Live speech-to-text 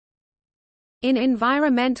In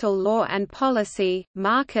environmental law and policy,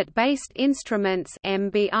 market-based instruments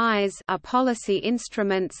 (MBIs) are policy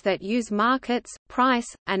instruments that use markets, price,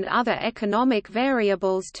 and other economic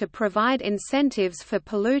variables to provide incentives for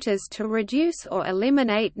polluters to reduce or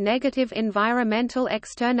eliminate negative environmental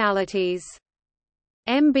externalities.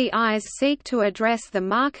 MBIs seek to address the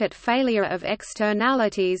market failure of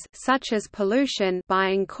externalities such as pollution by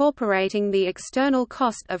incorporating the external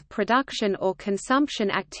cost of production or consumption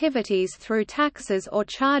activities through taxes or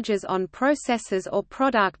charges on processes or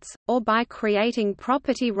products, or by creating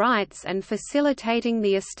property rights and facilitating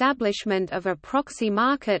the establishment of a proxy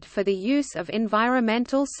market for the use of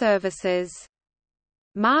environmental services.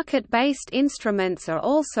 Market-based instruments are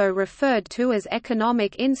also referred to as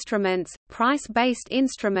economic instruments, price-based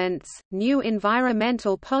instruments, new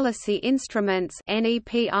environmental policy instruments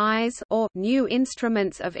 (NEPIs), or new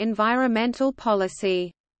instruments of environmental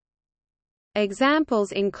policy.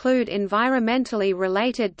 Examples include environmentally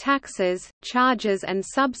related taxes, charges and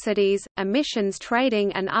subsidies, emissions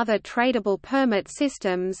trading and other tradable permit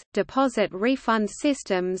systems, deposit refund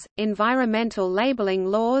systems, environmental labeling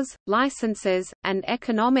laws, licenses, and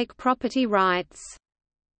economic property rights.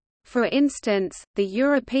 For instance, the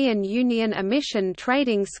European Union Emission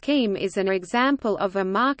Trading Scheme is an example of a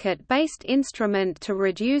market-based instrument to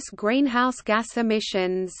reduce greenhouse gas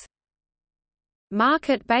emissions.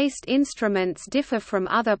 Market-based instruments differ from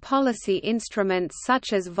other policy instruments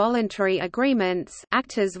such as voluntary agreements,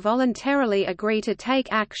 actors voluntarily agree to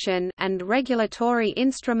take action, and regulatory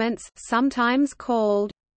instruments, sometimes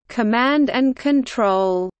called command and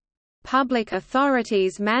control. Public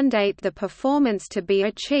authorities mandate the performance to be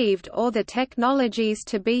achieved or the technologies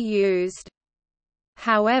to be used.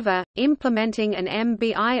 However, implementing an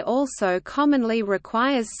MBI also commonly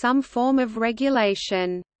requires some form of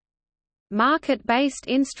regulation. Market-based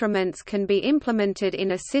instruments can be implemented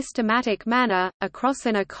in a systematic manner, across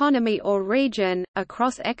an economy or region,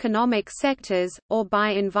 across economic sectors, or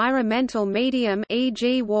by environmental medium,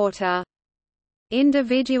 e.g. water.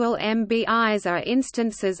 Individual MBIs are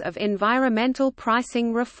instances of environmental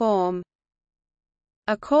pricing reform.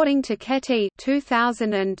 According to Ketty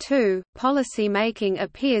 2002, policymaking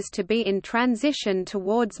appears to be in transition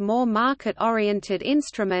towards more market-oriented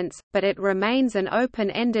instruments, but it remains an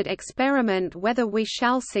open-ended experiment whether we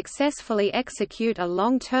shall successfully execute a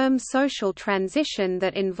long-term social transition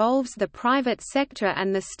that involves the private sector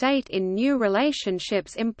and the state in new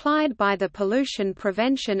relationships implied by the pollution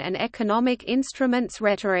prevention and economic instruments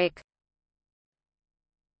rhetoric.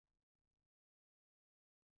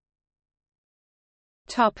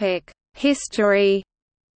 History.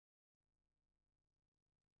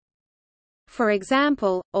 For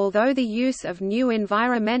example, although the use of new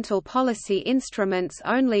environmental policy instruments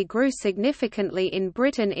only grew significantly in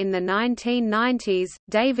Britain in the 1990s,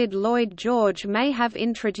 David Lloyd George may have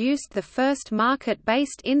introduced the first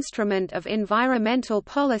market-based instrument of environmental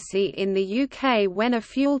policy in the UK when a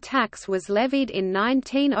fuel tax was levied in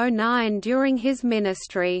 1909 during his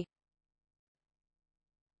ministry.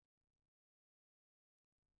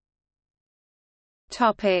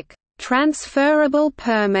 Transferable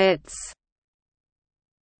permits.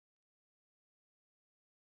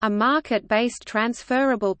 A market-based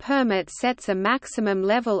transferable permit sets a maximum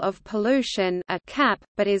level of pollution, a cap,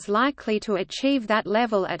 but is likely to achieve that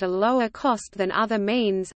level at a lower cost than other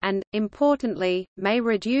means, and, importantly, may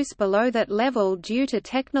reduce below that level due to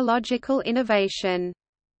technological innovation.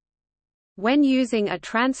 When using a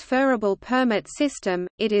transferable permit system,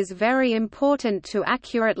 it is very important to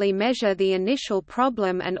accurately measure the initial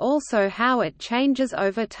problem and also how it changes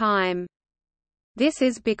over time. This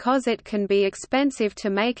is because it can be expensive to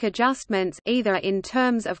make adjustments either in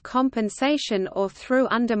terms of compensation or through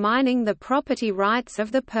undermining the property rights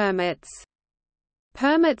of the permits.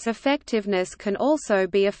 Permits' effectiveness can also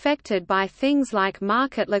be affected by things like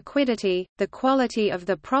market liquidity, the quality of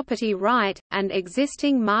the property right, and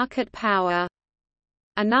existing market power.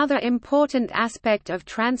 Another important aspect of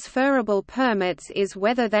transferable permits is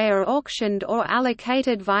whether they are auctioned or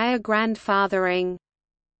allocated via grandfathering.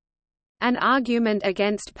 An argument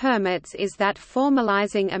against permits is that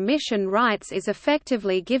formalizing emission rights is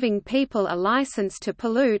effectively giving people a license to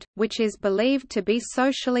pollute, which is believed to be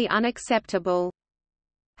socially unacceptable.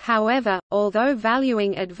 However, although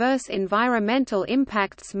valuing adverse environmental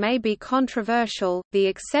impacts may be controversial, the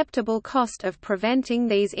acceptable cost of preventing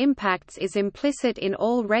these impacts is implicit in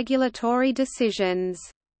all regulatory decisions.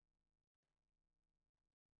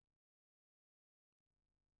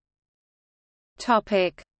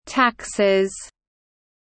 Taxes.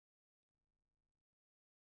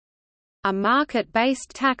 A market-based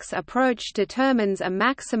tax approach determines a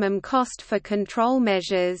maximum cost for control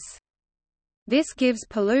measures. This gives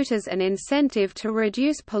polluters an incentive to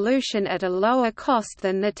reduce pollution at a lower cost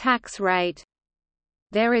than the tax rate.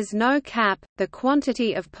 There is no cap, the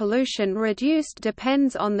quantity of pollution reduced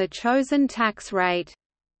depends on the chosen tax rate.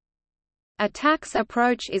 A tax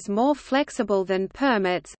approach is more flexible than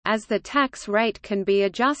permits, as the tax rate can be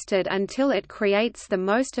adjusted until it creates the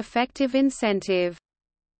most effective incentive.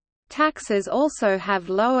 Taxes also have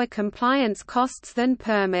lower compliance costs than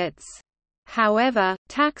permits. However,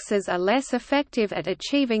 taxes are less effective at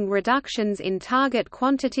achieving reductions in target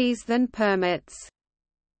quantities than permits.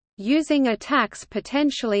 Using a tax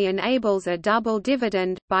potentially enables a double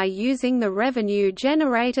dividend, by using the revenue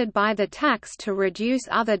generated by the tax to reduce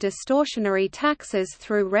other distortionary taxes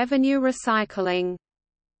through revenue recycling.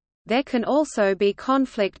 There can also be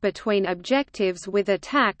conflict between objectives with a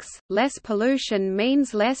tax. Less pollution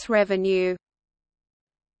means less revenue.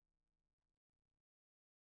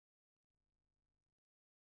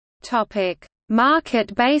 Topic: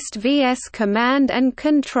 Market-based vs. command and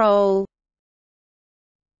control.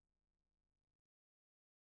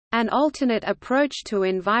 An alternate approach to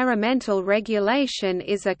environmental regulation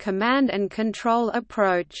is a command and control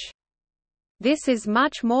approach. This is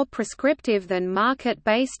much more prescriptive than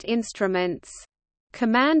market-based instruments.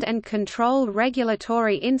 Command and control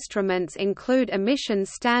regulatory instruments include emission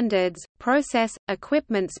standards, process,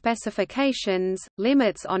 equipment specifications,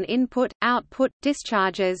 limits on input, output,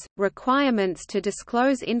 discharges, requirements to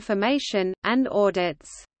disclose information, and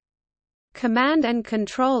audits. Command and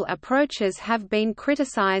control approaches have been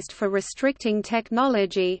criticized for restricting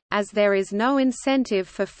technology, as there is no incentive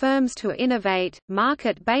for firms to innovate.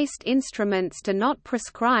 Market-based instruments do not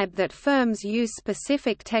prescribe that firms use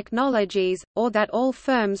specific technologies, or that all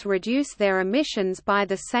firms reduce their emissions by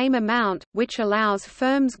the same amount, which allows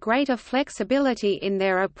firms greater flexibility in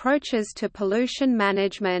their approaches to pollution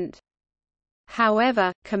management.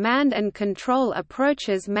 However, command and control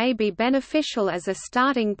approaches may be beneficial as a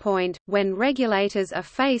starting point, when regulators are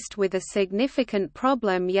faced with a significant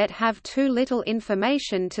problem yet have too little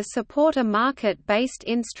information to support a market-based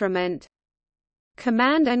instrument.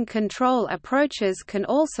 Command and control approaches can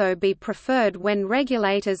also be preferred when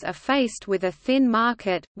regulators are faced with a thin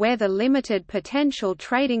market, where the limited potential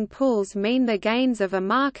trading pools mean the gains of a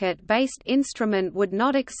market-based instrument would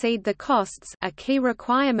not exceed the costs, a key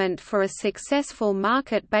requirement for a successful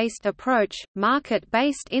market-based approach.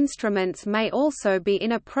 Market-based instruments may also be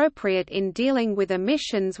inappropriate in dealing with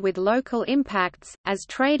emissions with local impacts, as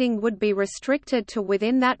trading would be restricted to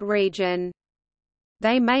within that region.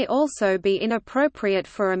 They may also be inappropriate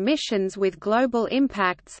for emissions with global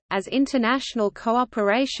impacts, as international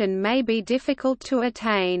cooperation may be difficult to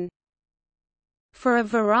attain. For a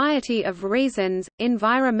variety of reasons,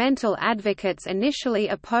 environmental advocates initially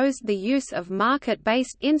opposed the use of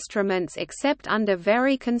market-based instruments except under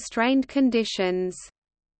very constrained conditions.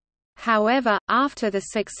 However, after the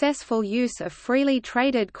successful use of freely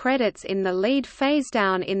traded credits in the lead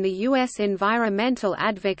phase-down in the U.S., environmental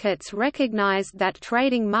advocates recognized that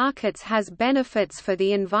trading markets has benefits for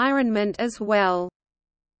the environment as well.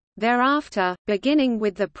 Thereafter, beginning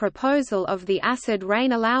with the proposal of the acid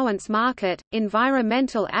rain allowance market,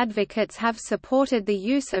 environmental advocates have supported the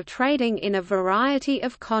use of trading in a variety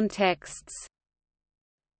of contexts.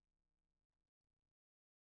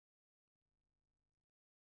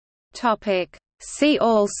 See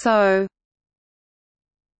also: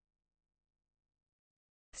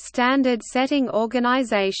 Standard setting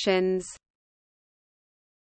organizations.